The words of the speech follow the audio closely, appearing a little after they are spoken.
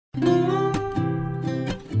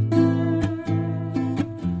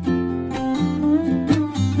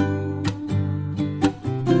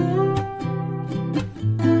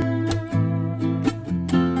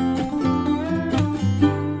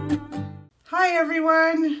Hi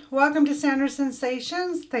everyone, welcome to Sandra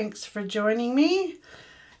Sensations. Thanks for joining me.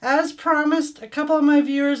 As promised, a couple of my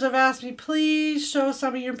viewers have asked me, please show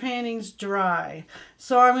some of your paintings dry.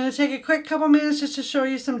 So I'm going to take a quick couple minutes just to show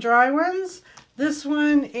you some dry ones. This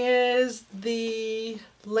one is the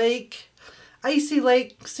icy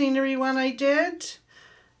lake scenery one I did.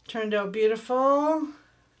 Turned out beautiful,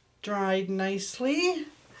 dried nicely.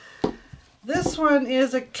 This one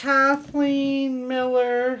is a Kathleen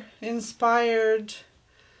Miller inspired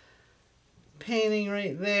painting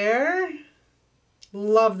right there.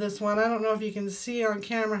 Love this one. I don't know if you can see on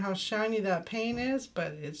camera how shiny that paint is,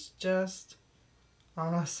 but it's just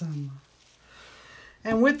awesome.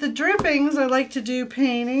 And with the drippings, I like to do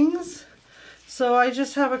paintings. So I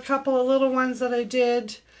just have a couple of little ones that I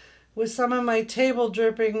did with some of my table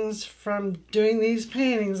drippings from doing these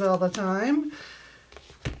paintings all the time.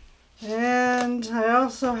 And I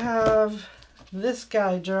also have this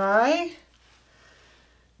guy dry,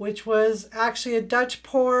 which was actually a Dutch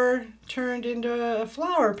pour turned into a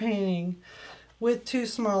flower painting with two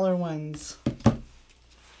smaller ones.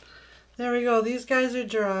 There we go. These guys are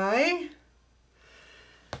dry.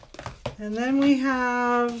 And then we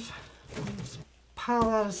have, let's pile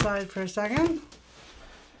that aside for a second,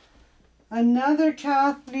 another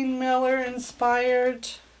Kathleen Miller inspired.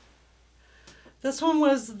 This one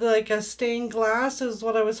was like a stained glass is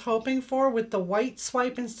what I was hoping for, with the white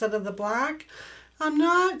swipe instead of the black. I'm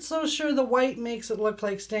not so sure the white makes it look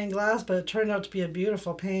like stained glass, but it turned out to be a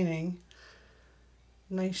beautiful painting.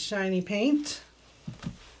 Nice shiny paint.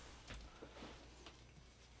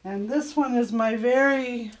 And this one is my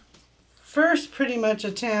very first pretty much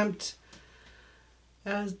attempt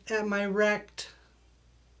at my wrecked,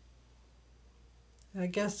 I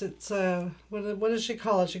guess it's, what does she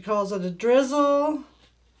call it? She calls it a drizzle,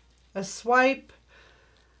 a swipe,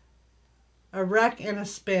 a wreck, and a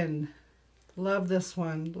spin. Love this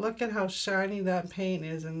one. Look at how shiny that paint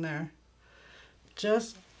is in there.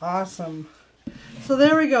 Just awesome. So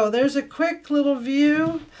there we go. There's a quick little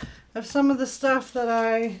view of some of the stuff that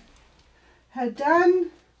I had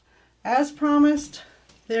done. As promised,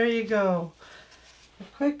 there you go. A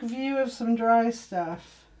quick view of some dry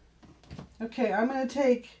stuff. Okay, I'm going to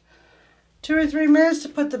take 2 or 3 minutes to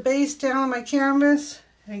put the base down on my canvas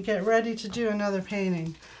and get ready to do another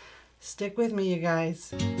painting. Stick with me, you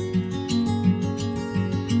guys.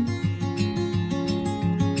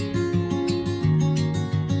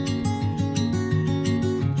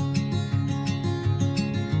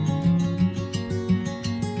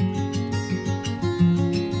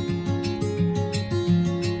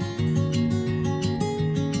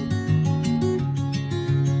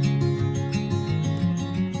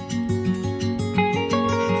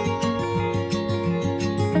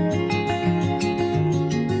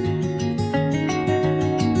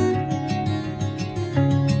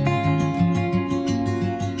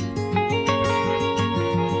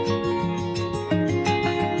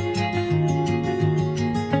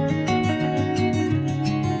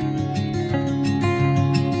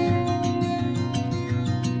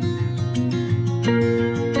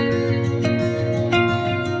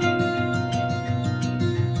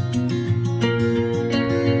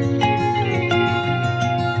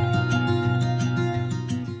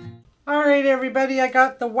 Everybody, I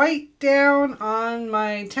got the white down on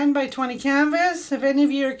my 10 by 20 canvas. If any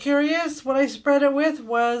of you are curious, what I spread it with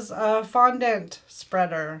was a fondant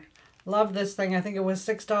spreader. Love this thing. I think it was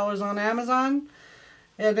 $6 on Amazon,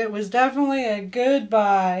 and it was definitely a good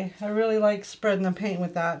buy. I really like spreading the paint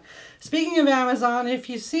with that. Speaking of Amazon, if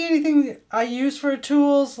you see anything I use for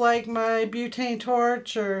tools like my butane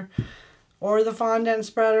torch or the fondant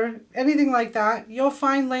spreader, anything like that, you'll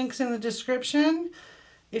find links in the description.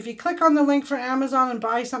 If you click on the link for Amazon and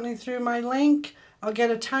buy something through my link, I'll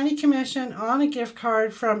get a tiny commission on a gift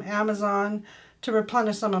card from Amazon to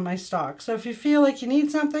replenish some of my stock. So if you feel like you need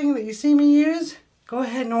something that you see me use, go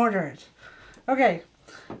ahead and order it. Okay,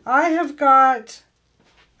 I have got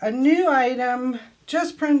a new item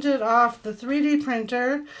just printed off the 3D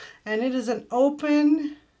printer, and it is an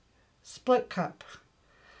open split cup.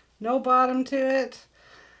 No bottom to it.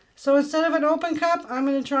 So instead of an open cup, I'm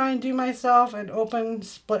going to try and do myself an open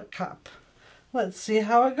split cup. Let's see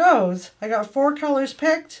how it goes. I got 4 colors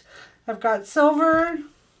picked. I've got silver,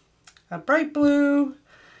 a bright blue,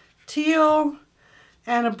 teal,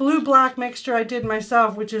 and a blue-black mixture I did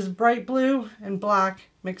myself, which is bright blue and black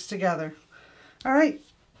mixed together. All right,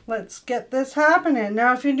 let's get this happening.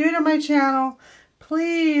 Now, if you're new to my channel,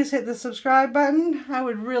 please hit the subscribe button. I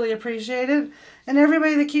would really appreciate it. And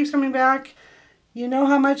everybody that keeps coming back, you know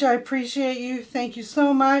how much I appreciate you. Thank you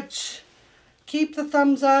so much. Keep the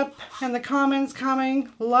thumbs up and the comments coming.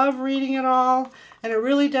 Love reading it all. And it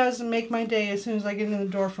really does make my day as soon as I get in the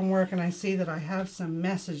door from work and I see that I have some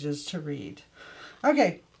messages to read.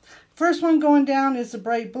 Okay, first one going down is the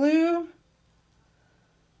bright blue.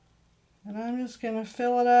 And I'm just going to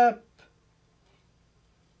fill it up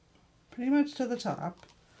pretty much to the top.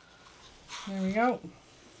 There we go.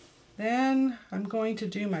 Then I'm going to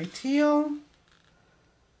do my teal.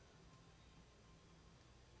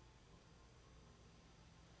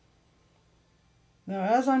 Now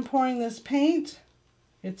as I'm pouring this paint,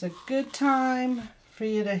 it's a good time for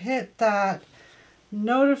you to hit that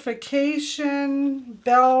notification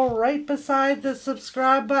bell right beside the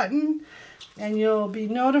subscribe button, and you'll be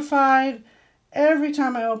notified every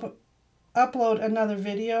time I upload another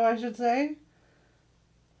video, I should say.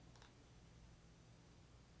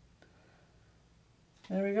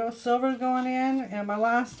 There we go, silver's going in, and my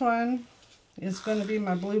last one is going to be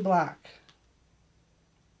my blue-black.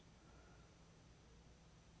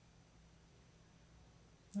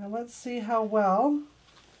 Now let's see how well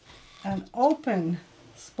an open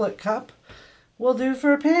split cup will do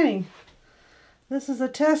for a painting. This is a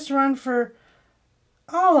test run for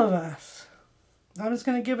all of us. I'm just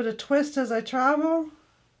going to give it a twist as I travel.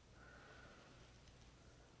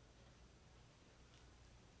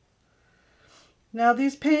 Now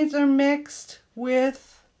these paints are mixed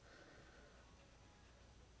with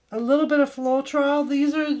a little bit of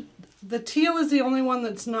floetrol. The teal is the only one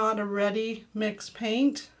that's not a ready mixed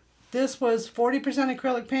paint. This was 40%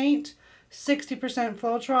 acrylic paint, 60%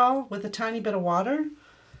 floetrol with a tiny bit of water.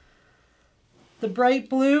 The bright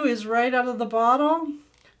blue is right out of the bottle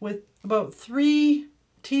with about 3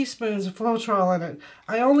 teaspoons of floetrol in it.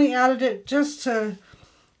 I only added it just to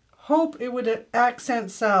hope it would accent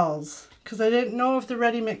cells, because I didn't know if the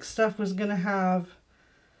ready mix stuff was going to have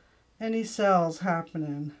any cells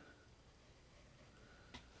happening.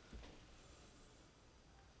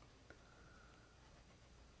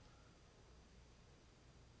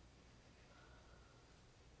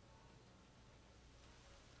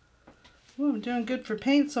 Ooh, I'm doing good for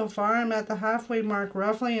paint so far. I'm at the halfway mark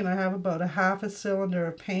roughly, and I have about a half a cylinder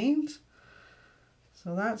of paint.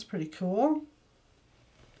 So that's pretty cool.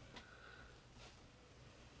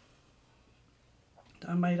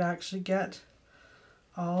 I might actually get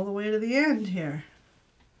all the way to the end here.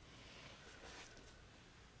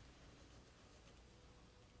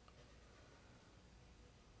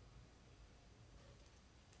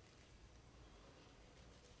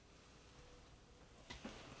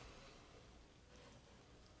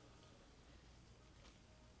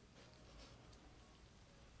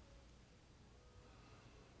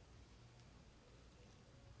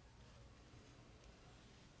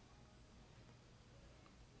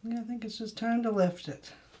 I think it's just time to lift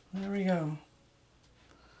it. There we go.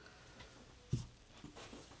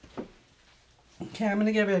 Okay, I'm going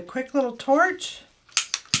to give it a quick little torch.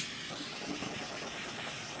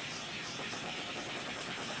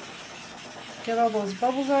 Get all those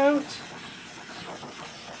bubbles out.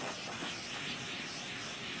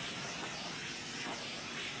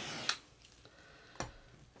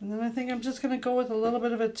 And then I think I'm just going to go with a little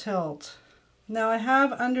bit of a tilt. Now I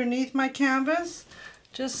have underneath my canvas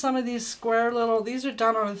just some of these square little, these are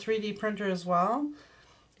done on a 3D printer as well.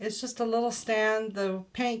 It's just a little stand the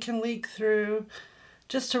paint can leak through,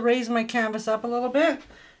 just to raise my canvas up a little bit,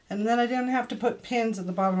 and then I didn't have to put pins at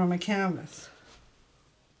the bottom of my canvas.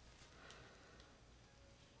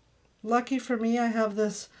 Lucky for me, I have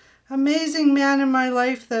this amazing man in my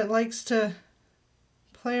life that likes to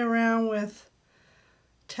play around with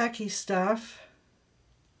techie stuff,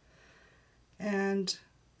 and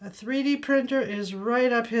a 3D printer is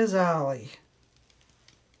right up his alley.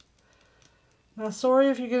 Now sorry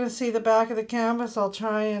if you're going to see the back of the canvas. I'll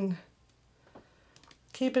try and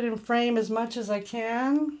keep it in frame as much as I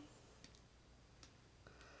can.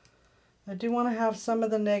 I do want to have some of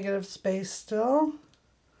the negative space still.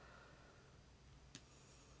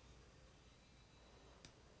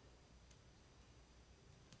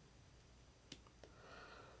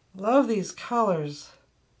 Love these colors.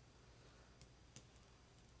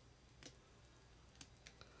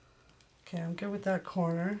 Okay, I'm good with that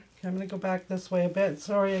corner. Okay, I'm going to go back this way a bit.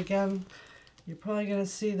 Sorry again, you're probably going to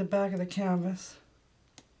see the back of the canvas.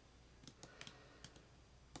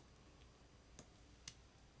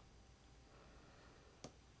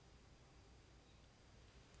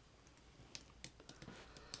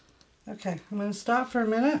 Okay, I'm going to stop for a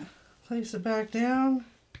minute, place it back down.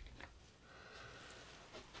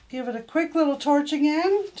 Give it a quick little torch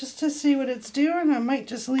again, just to see what it's doing. I might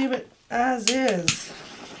just leave it as is.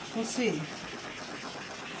 We'll see.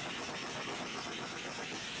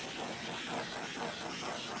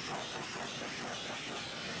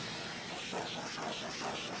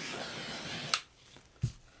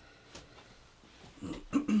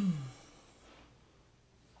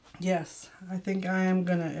 Yes, I think I am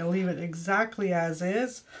going to leave it exactly as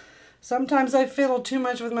is. Sometimes I fiddle too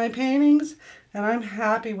much with my paintings, and I'm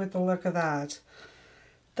happy with the look of that.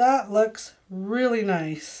 That looks really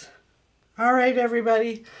nice. All right,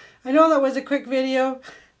 everybody. I know that was a quick video.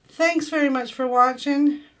 Thanks very much for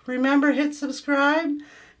watching. Remember, hit subscribe.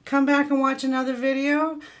 Come back and watch another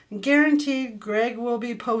video. And guaranteed, Greg will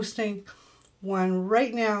be posting one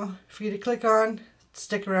right now for you to click on,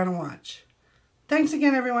 stick around and watch. Thanks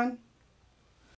again, everyone.